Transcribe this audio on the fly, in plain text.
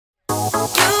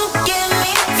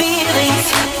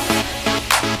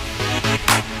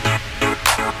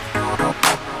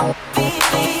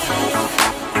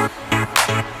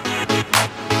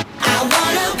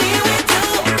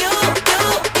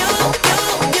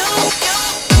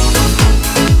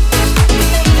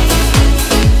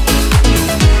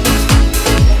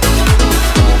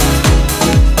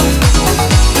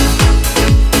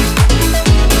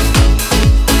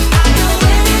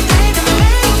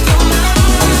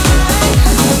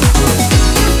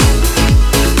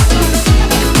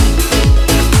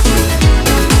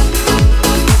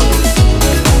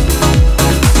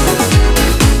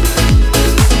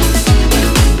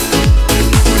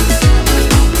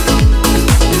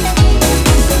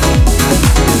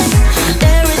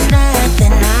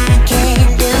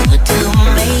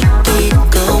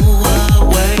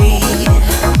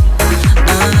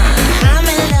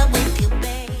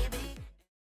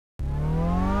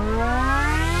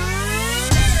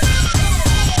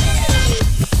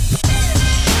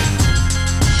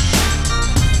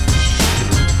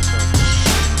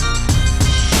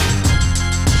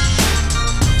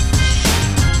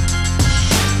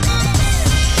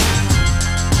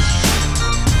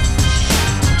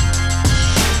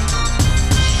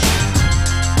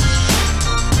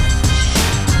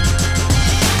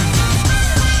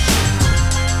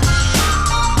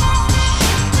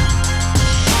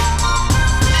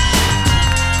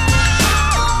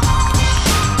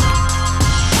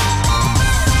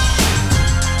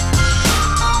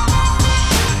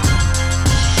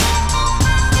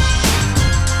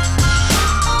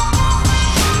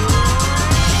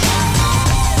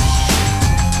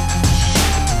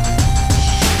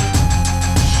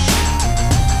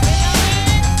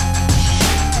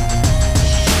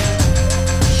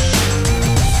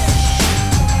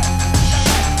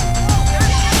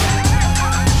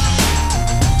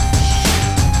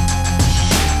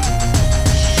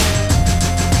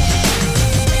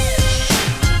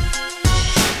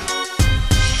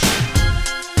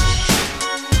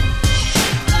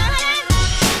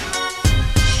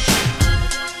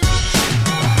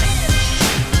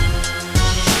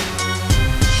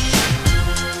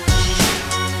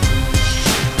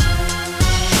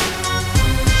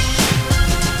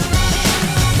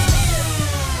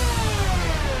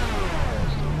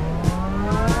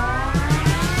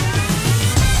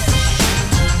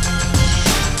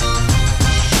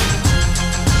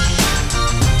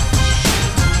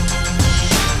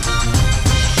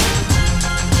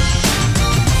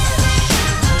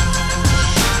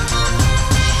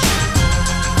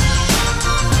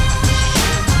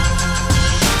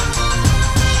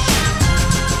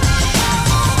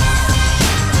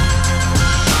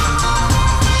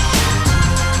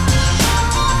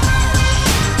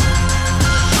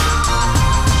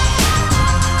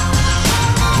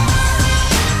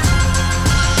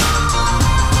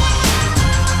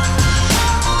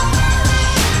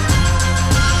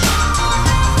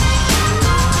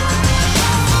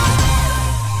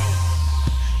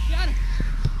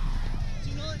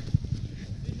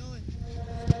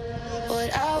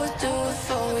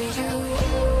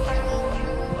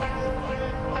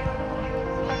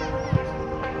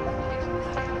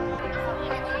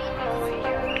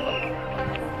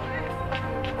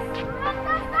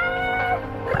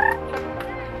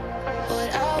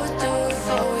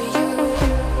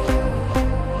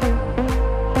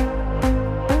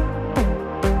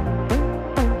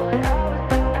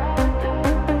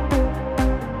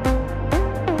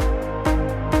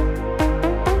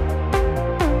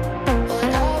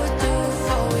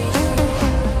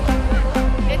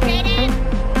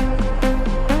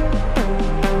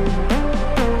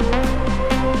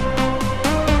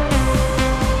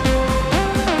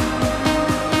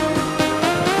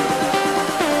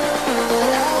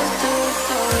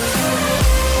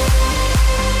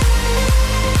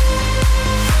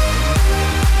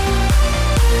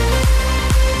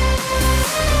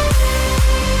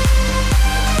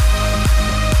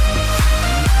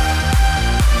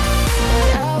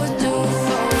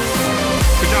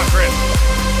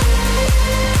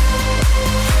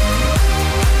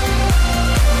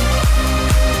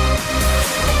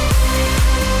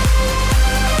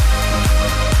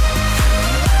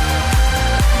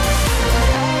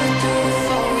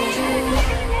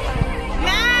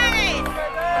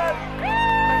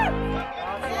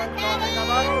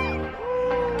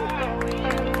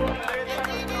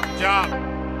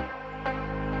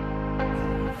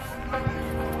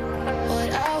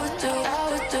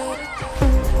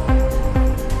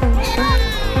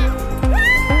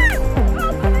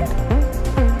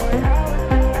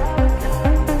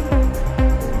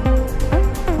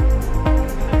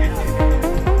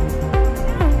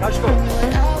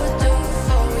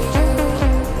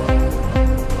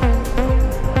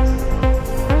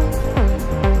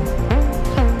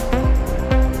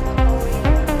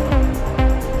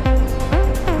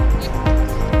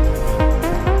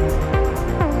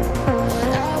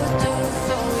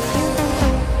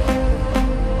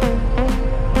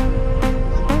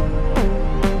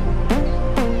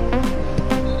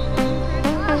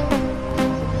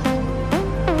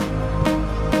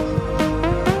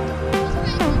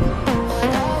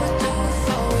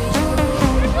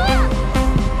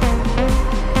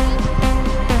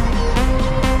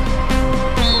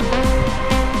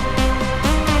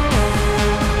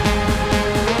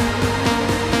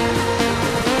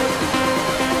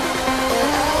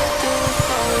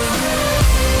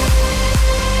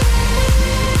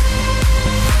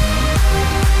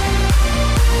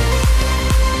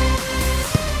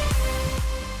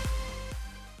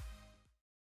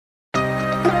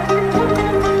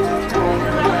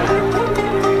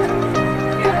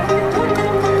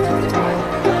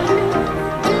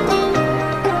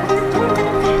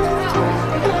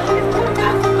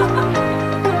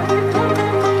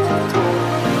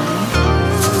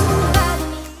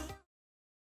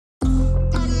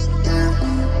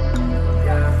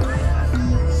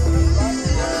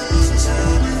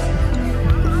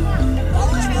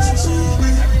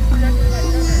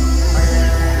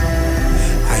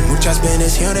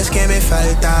bendiciones que me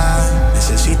faltan.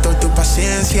 Necesito tu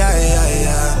paciencia,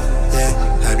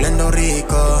 yeah. Hablando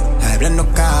rico, hablando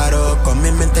caro, con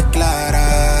mi mente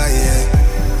clara,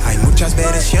 yeah. Hay muchas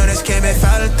bendiciones que me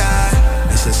faltan.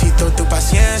 Necesito tu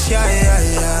paciencia,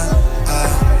 yeah.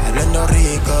 Hablando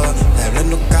rico,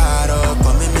 hablando caro,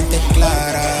 con mi mente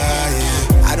clara,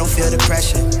 yeah. I don't feel the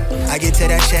pressure, I get to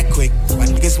that check quick. Why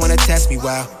niggas wanna test me,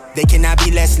 wow, they cannot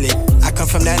be less lit. I come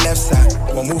from that left side,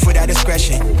 won't move without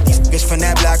discretion. These niggas from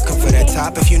that block come for that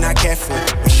top if you're not careful.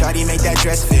 When shawty make that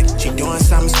dress fit, she doing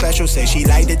something special. Say she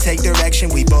like to take direction,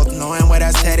 we both knowing where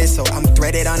that's headed. So I'm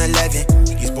threaded on 11.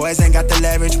 These boys ain't got the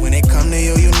leverage. When they come to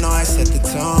you, you know I set the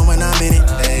tone when I'm in it,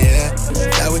 yeah.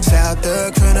 That would out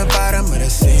the from the bottom of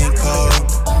the sinkhole.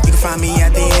 You can find me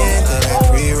at the end of that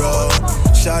pre-roll.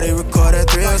 Shawty record her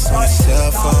thrills on your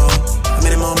cell phone. I'm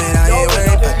in the moment, I ain't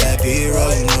worried about that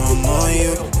B-roll. You know I'm on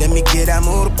you. Let me get that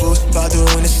motor boost. About to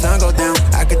when the sun go down.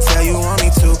 I could tell you want me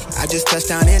to. I just touched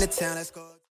down in the town. Let's go.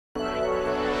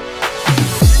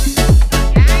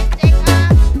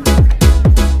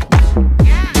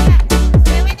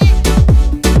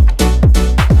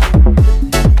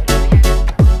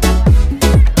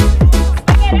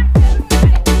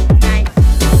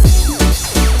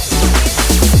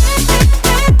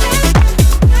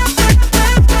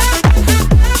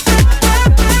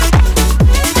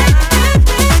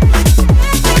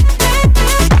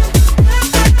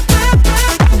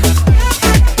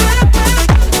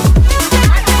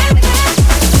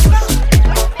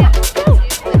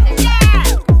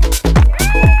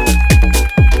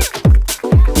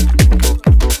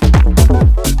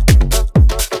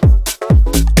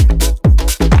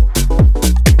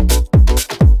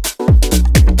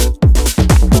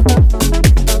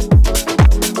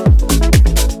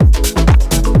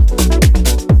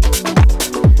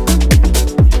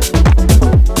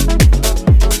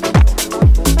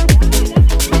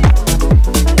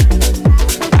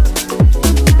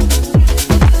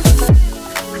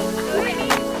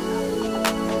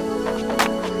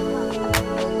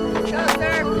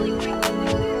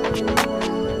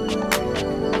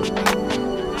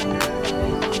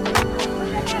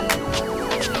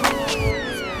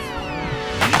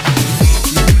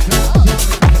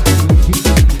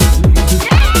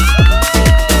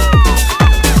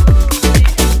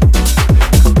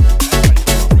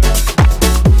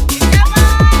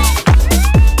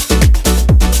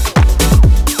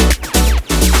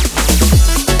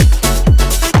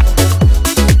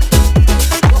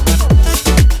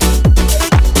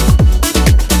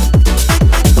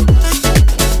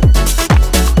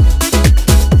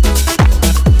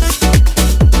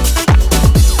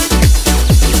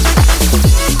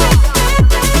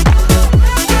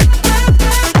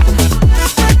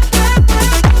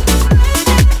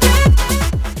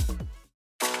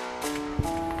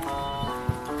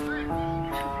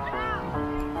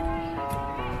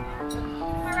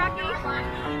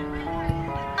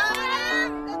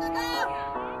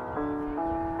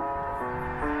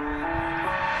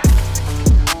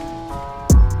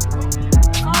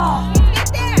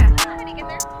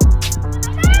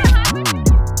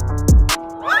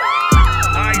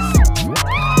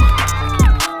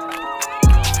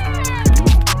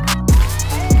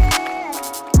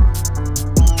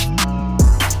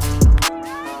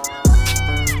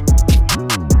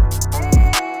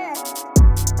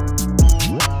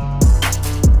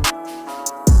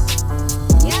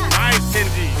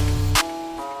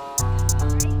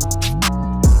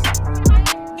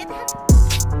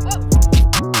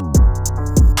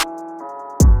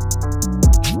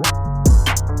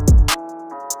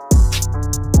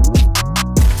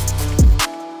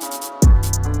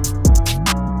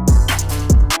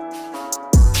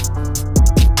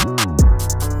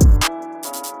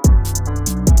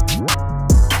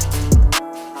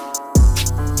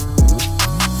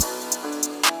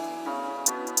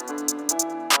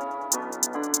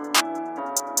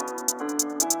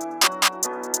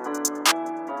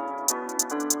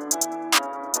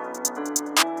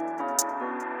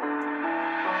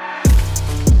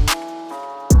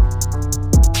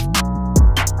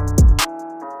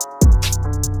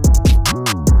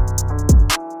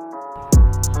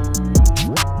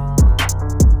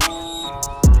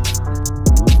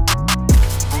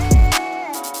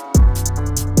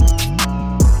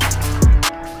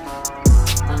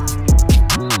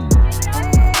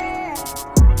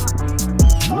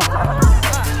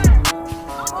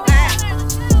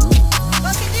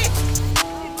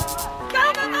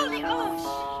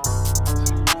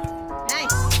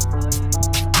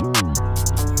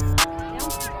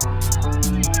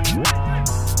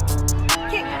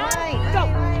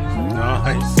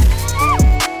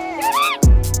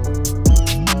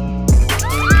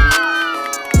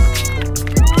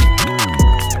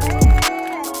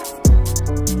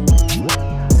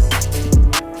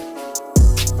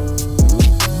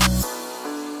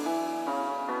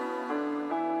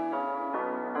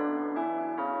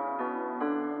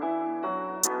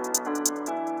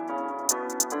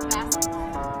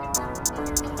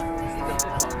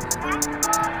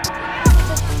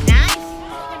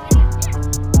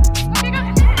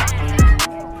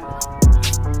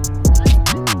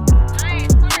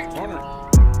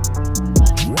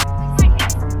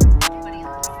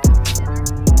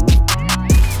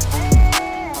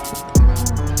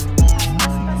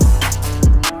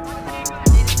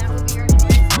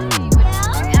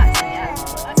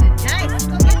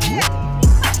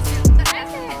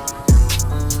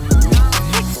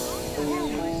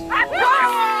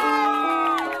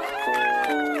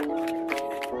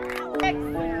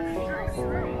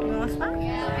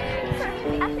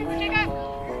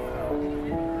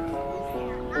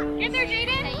 there,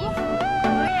 Jaden.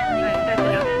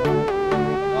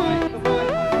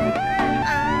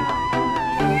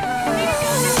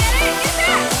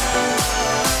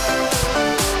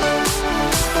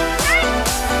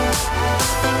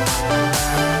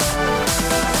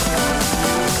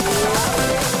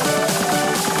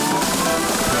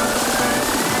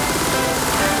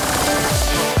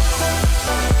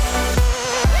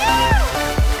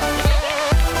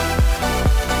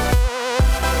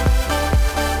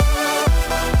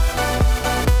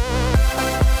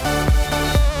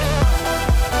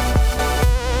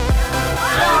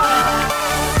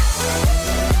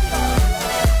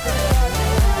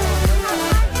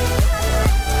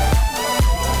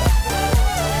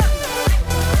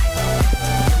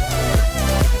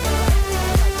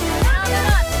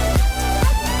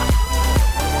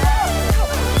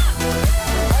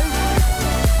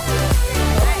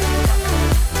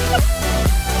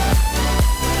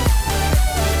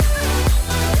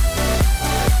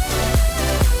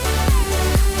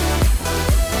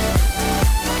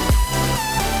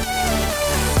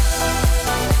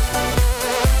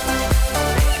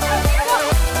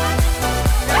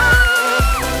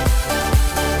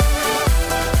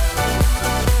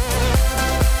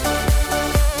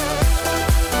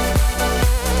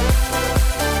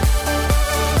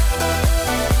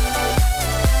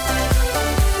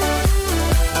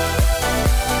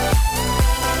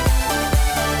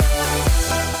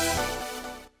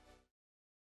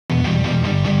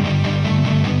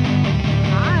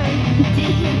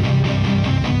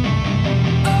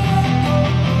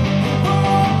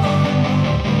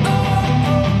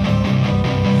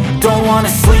 Don't wanna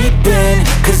sleep in,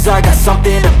 cause I got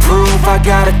something to prove. I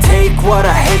gotta take what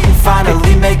I hate and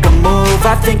finally make a move.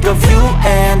 I think of you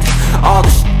and all the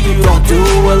shit you don't do.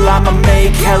 Well, I'ma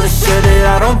make hella sure that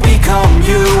I don't become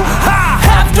you. I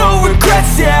have no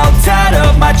regrets, yeah, I'll tie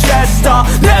up my chest. I'll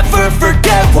never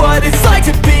forget what it's like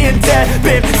to be in debt.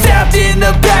 Been stabbed in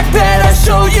the back bed, I'll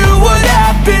show you what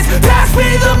happens. Pass me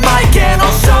the mic and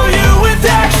I'll show you with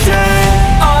action.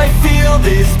 I feel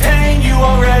this pain, you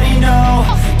already know.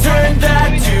 Turn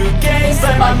that to gains,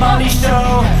 let my money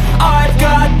show. I've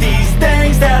got these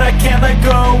things that I can't let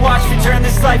go. Watch me turn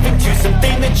this life into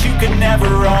something that you could never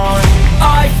own.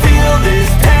 I feel this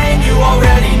pain, you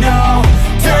already know.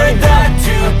 Turn that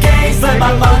to gains, let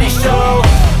my money show.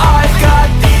 I've got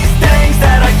these things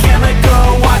that I can't let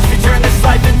go. Watch me turn this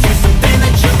life into something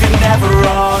that you could never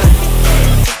own.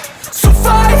 So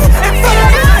fight and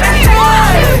fight and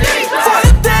fight for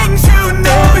the things you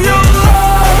know you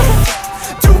love.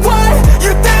 Do what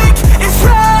you think is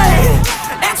right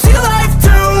and see life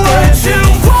do what you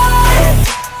want.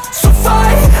 So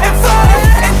fight and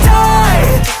die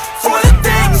for the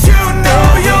things you know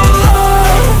you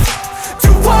love.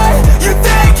 Do what you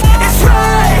think is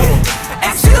right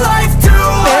and see life do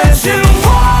what you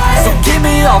want. So give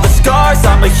me all the scars,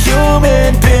 I'm a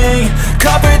human being.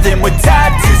 Cover them with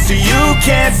tattoos so you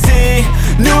can't see.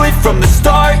 Knew it from the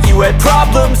start, you had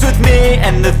problems with me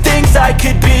and the things I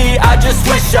could be, I just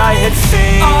wish I had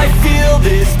seen. I feel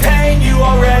this pain, you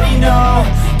already know.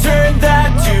 Turn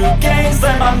that to gains,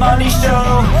 let my money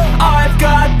show. I've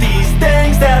got these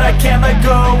things that I can't let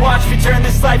go. Watch me turn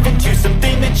this life into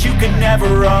something that you could never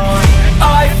own.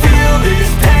 I feel this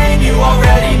pain, you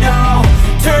already know.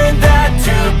 Turn that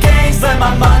to gains, let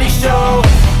my money show.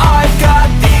 I've got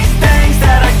these things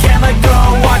that I can't let go.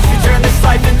 Watch me turn this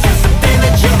life into something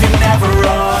that you could never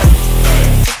own.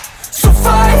 So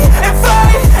fight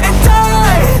and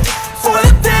die for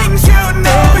the things you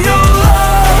know you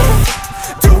love.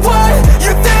 Do what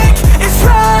you think is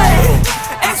right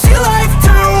and see life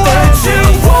do what you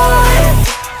want.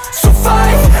 So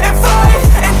fight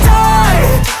and die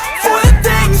for the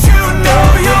things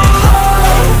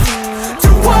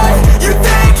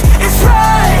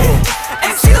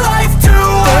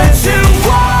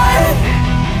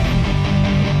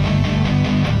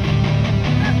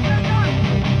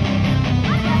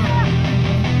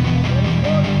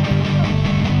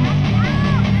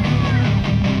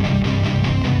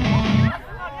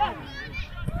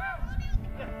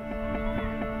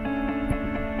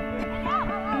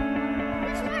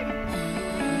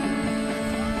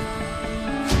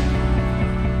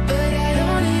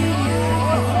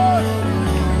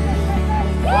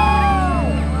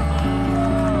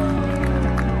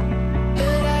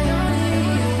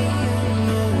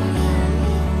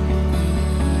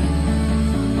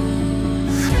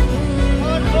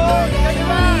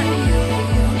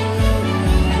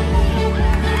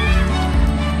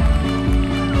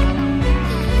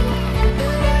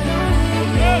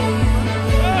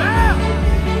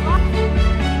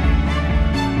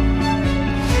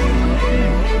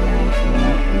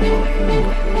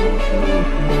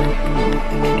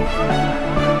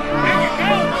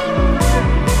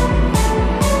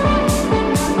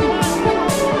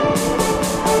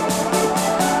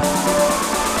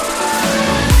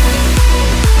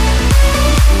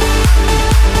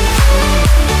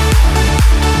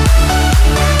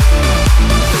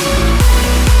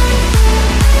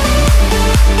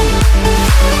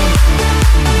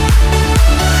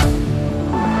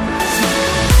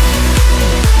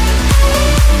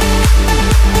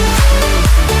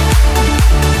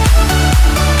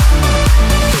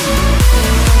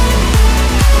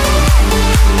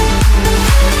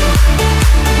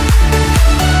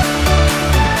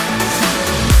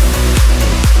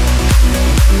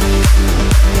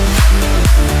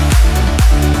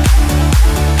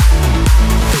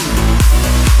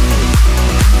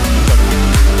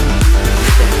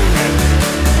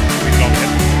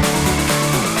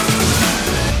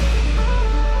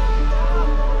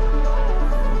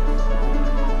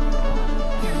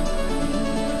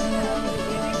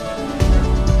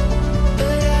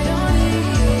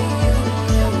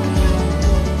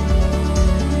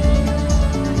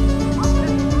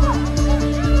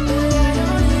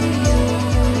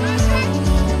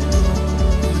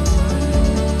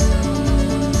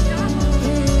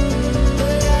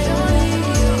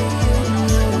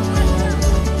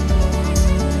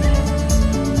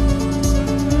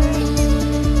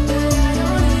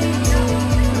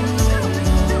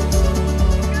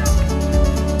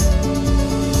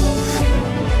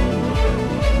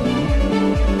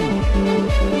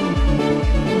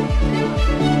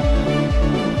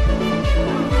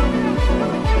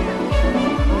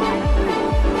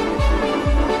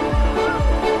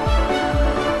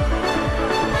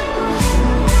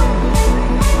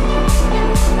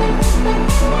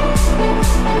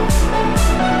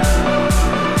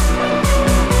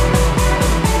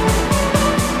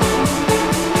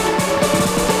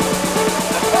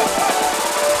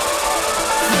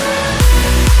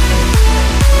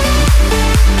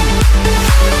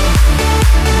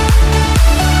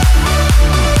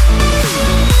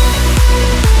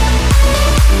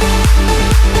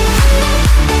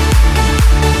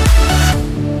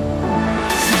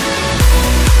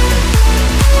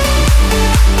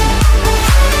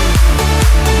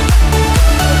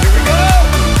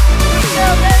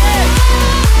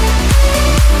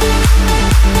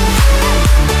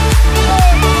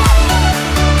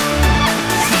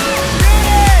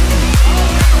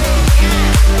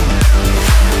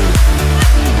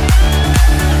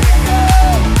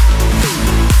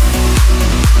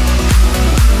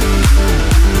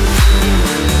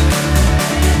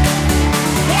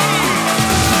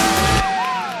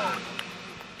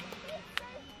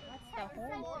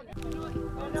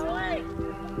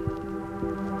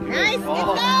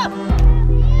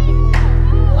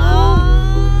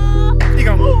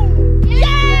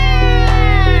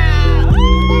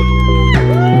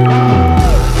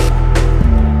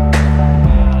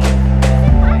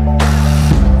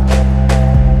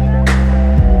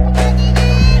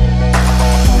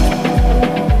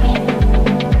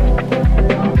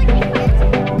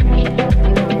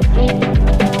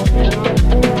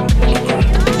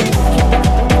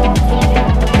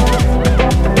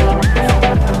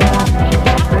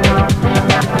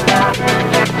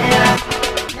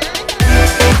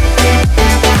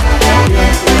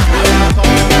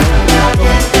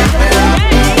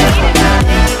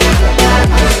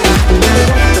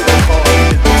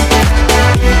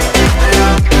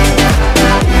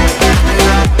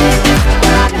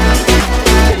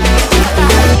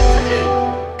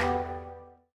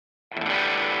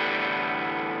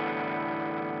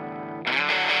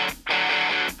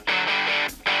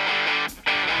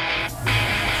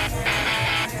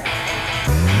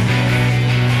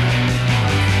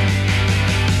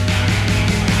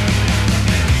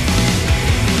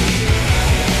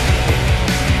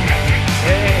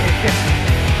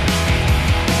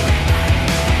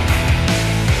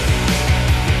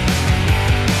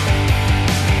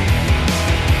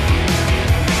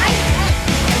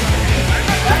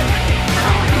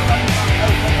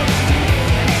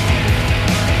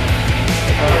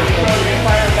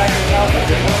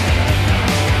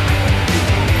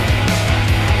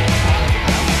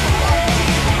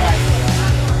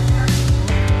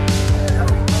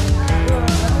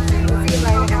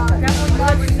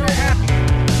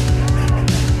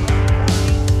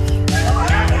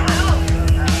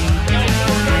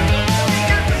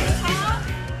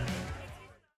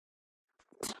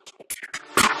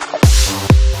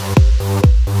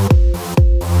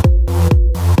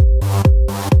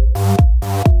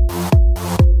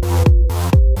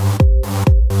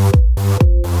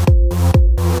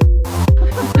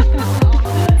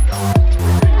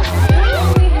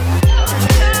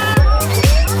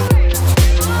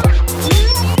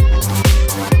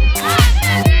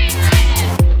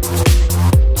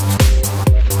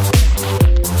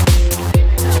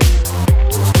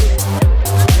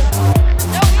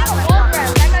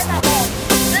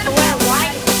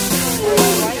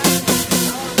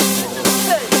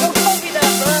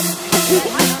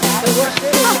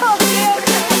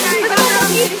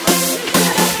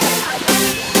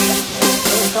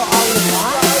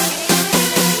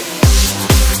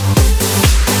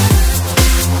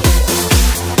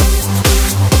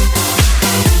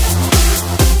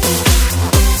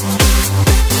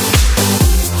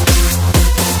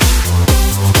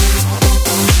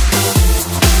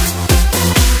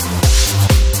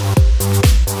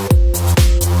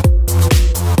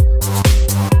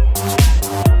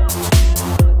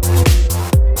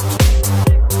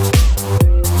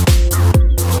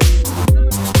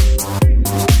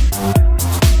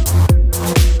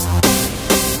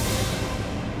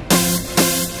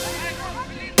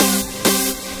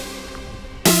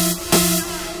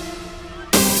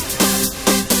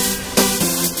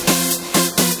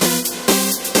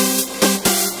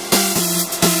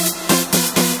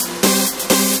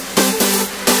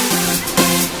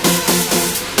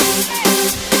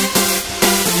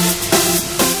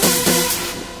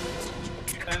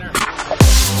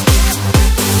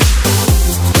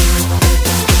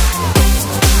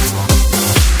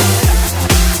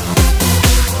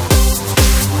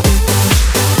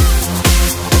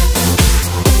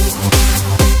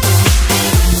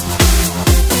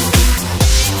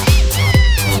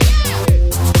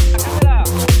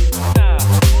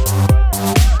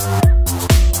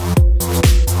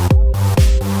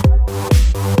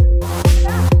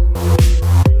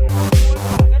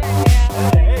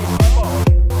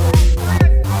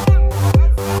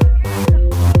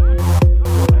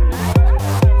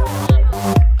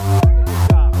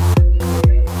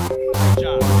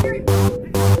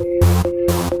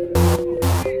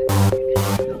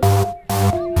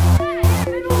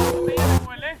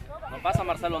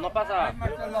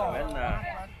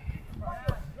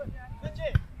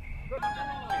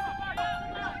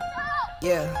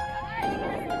Yeah.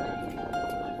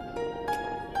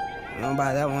 We don't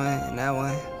buy that one and that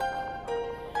one.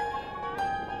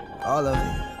 All of it.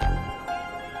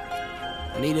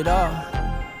 I need it all.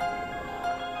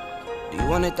 Do you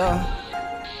want it though?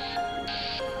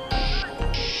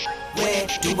 Where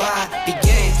do I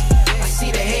begin? I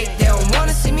see the hate, they don't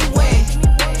wanna see me win.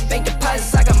 Bank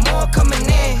deposits, I got more coming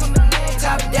in.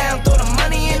 Top down, throw the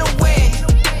money in the wind.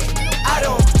 I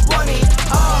don't want it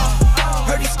all.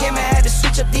 Heard he scammer, had to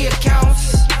switch up the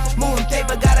accounts. Moving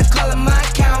paper, gotta call it my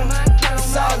account.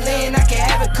 It's all in, I can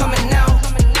have it coming out.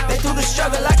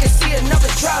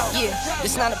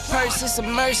 It's not a purse, it's a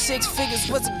merch. 6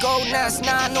 figures was a gold, now it's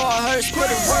 9 or a hearse.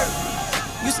 Put it work.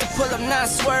 Used to pull up, not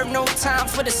swerve. No time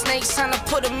for the snakes, time to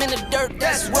put them in the dirt.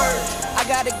 That's word. I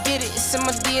gotta get it, it's in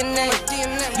my DNA.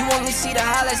 You only see the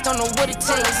highlights, don't know what it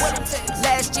takes.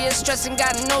 Last year stressing,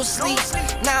 got no sleep.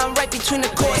 Now I'm right between the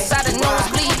courtside and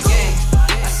nosebleeds.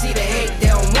 I see the hate, they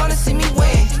don't wanna see me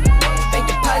win. Bank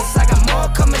deposits, I got more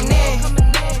coming in.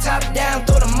 Top down,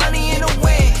 throw the money in the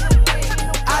wind.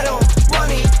 I don't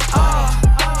want it all.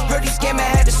 Heard these scammer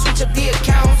had to switch up the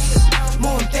accounts.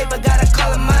 Moving paper, gotta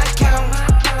call it my account.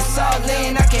 It's all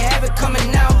in, I can have it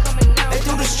coming out. And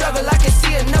through the struggle, I can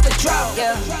see another drought.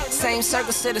 Yeah, same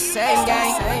circles to the same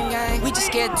gang. We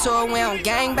just get to it, we don't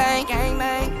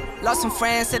gangbang. Lost some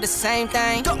friends to the same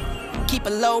thing. Keep a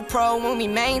low pro when we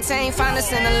maintain. Find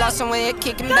us in the lost somewhere,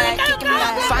 kicking back.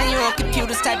 Find you on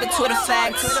computers, type of Twitter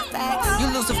facts. You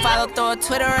lose a follow, throw a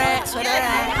Twitter ad.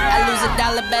 I lose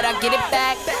 $1, bet I get it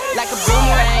back like a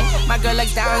boomerang. My girl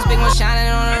likes diamonds, big one shining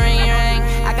on a ring.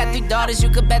 I got 3 daughters, you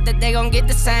could bet that they gon' get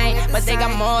the same. But they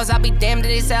got more, I'll be damned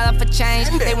if they sell it for change.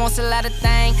 They won't sell out a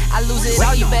thing. I lose it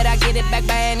all, you bet I get it back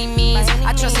by any means.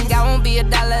 I trust in God, won't be $1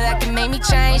 that can make me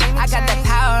change. I got that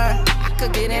power, I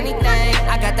could get anything.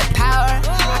 I got that power,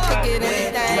 I could get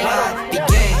anything.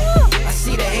 Begin. I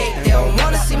see the hate, they don't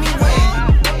wanna see me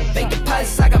win. Bank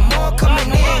deposits, I got more coming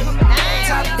in.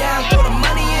 Top down, throw the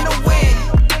money in the wind.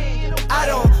 I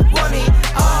don't want it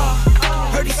all.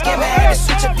 Heard these scammer had to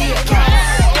switch up the accounts.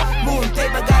 Moving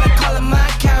paper, gotta call it my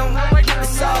account.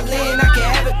 It's all in, I can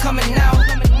have it coming out.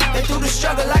 And through the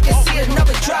struggle, I can see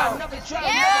another drought.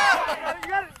 Yeah!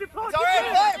 It's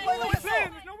alright, play the whistle.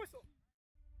 There's no whistle.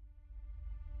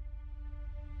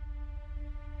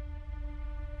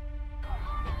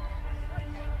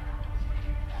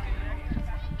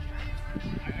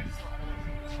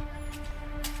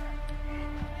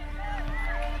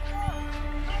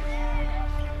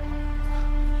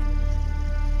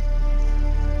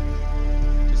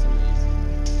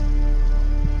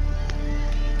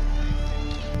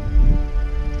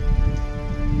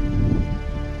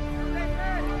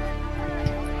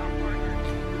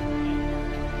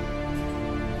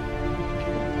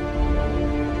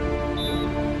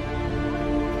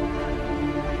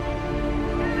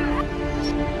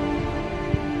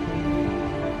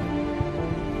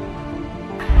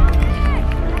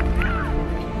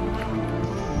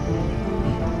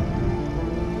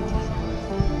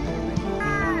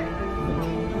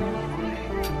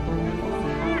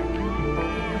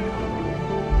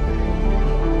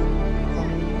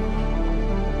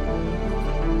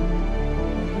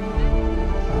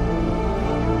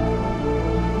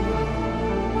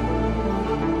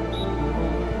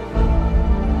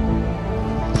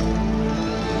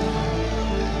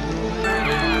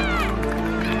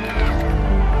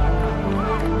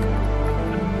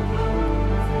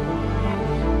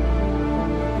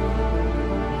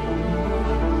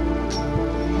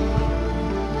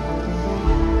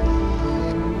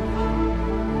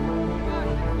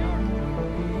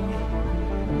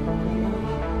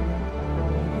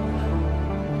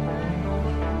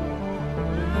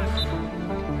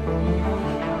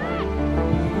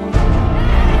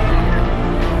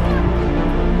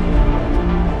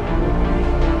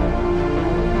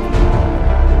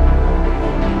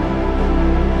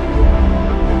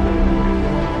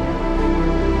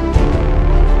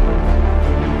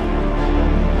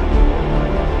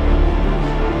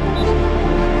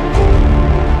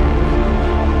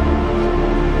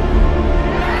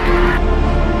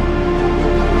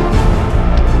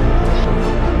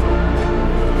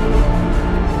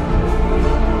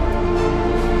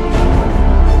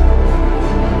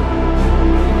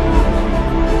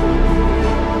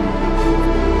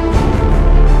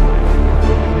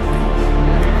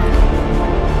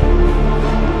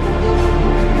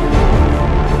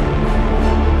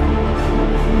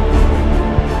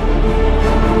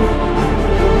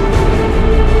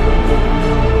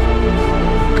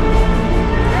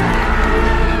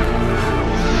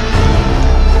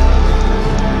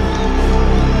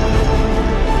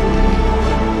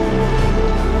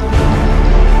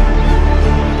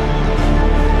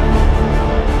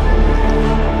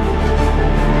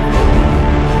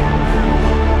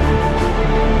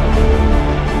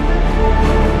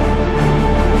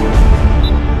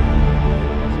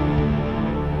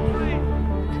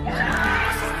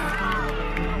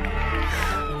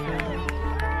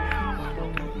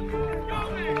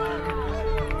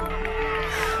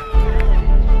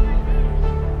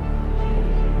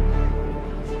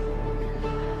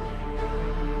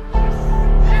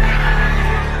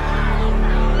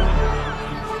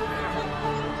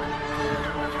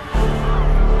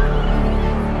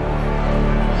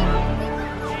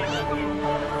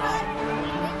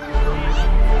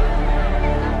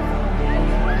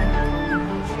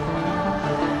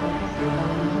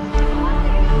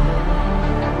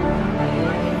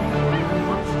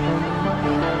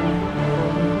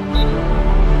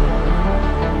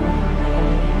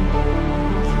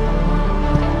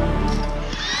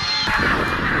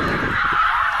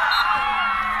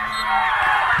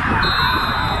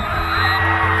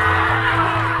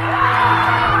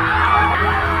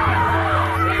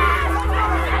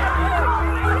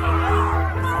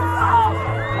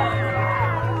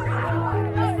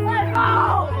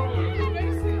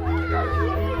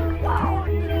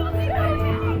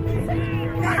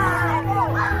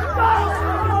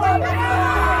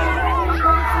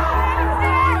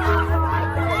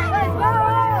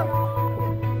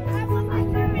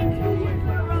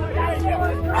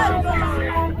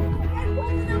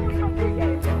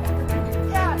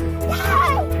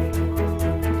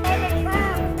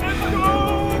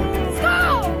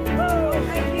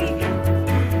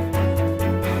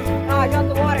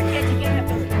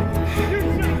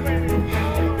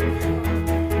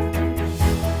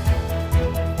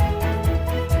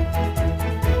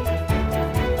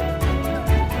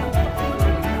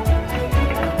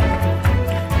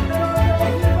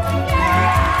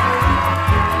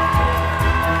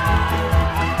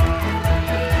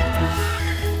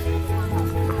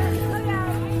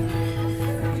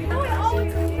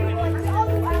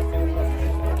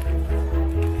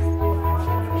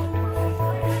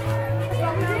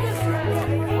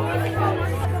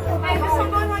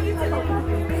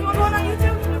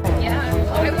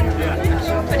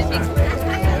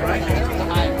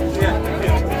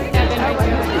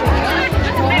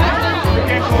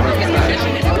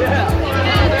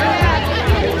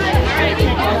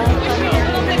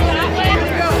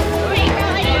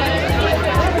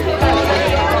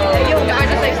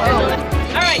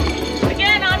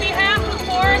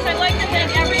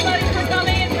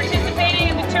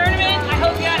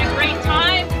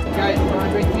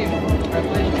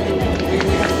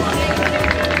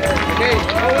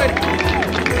 Oh, wait.